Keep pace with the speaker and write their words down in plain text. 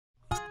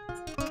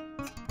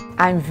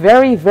I'm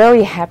very,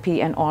 very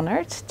happy and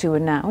honored to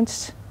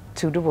announce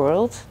to the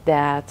world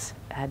that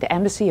the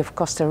Embassy of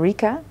Costa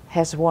Rica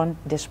has won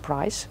this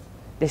prize,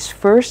 this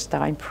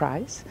first-time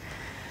prize.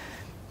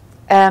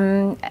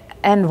 And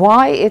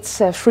why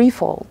it's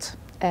threefold.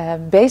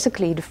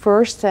 Basically, the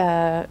first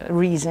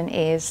reason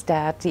is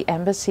that the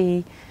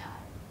embassy,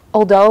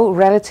 although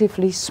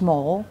relatively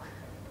small,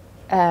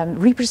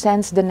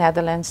 represents the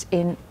Netherlands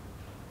in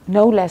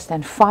no less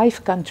than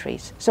 5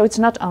 countries. So it's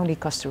not only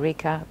Costa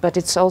Rica, but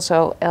it's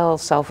also El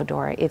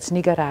Salvador, it's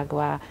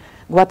Nicaragua,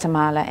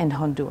 Guatemala and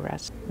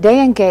Honduras.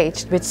 They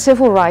engaged with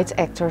civil rights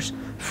actors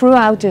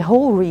throughout the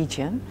whole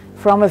region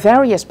from a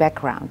various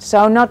backgrounds.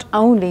 So not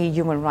only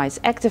human rights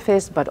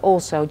activists, but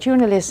also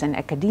journalists and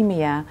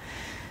academia.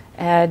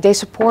 They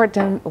support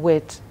them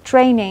with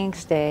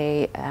trainings,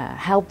 they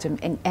help them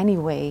in any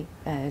way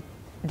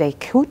they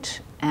could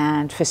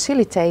and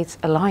facilitate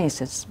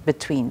alliances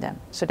between them.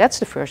 So that's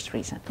the first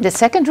reason. The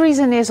second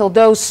reason is,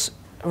 although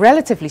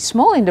relatively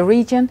small in the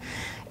region,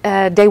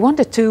 they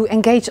wanted to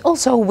engage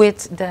also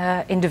with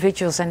the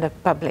individuals and the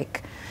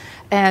public.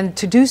 And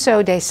to do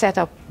so, they set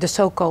up the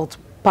so-called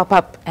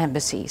pop-up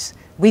embassies.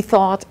 We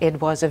thought it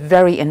was a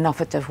very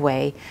innovative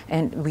way,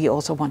 and we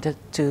also wanted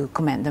to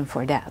commend them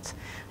for that.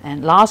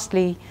 And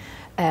lastly,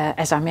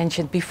 as I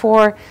mentioned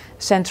before,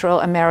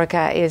 Central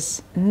America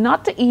is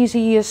not the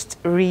easiest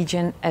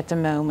region at the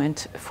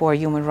moment for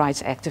human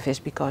rights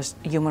activists, because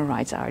human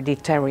rights are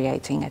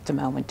deteriorating at the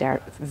moment.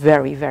 They're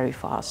very, very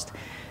fast.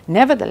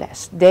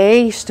 Nevertheless,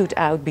 they stood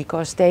out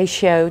because they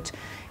showed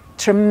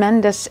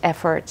tremendous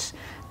efforts,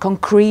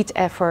 concrete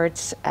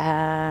efforts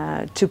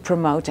to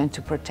promote and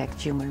to protect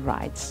human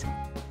rights.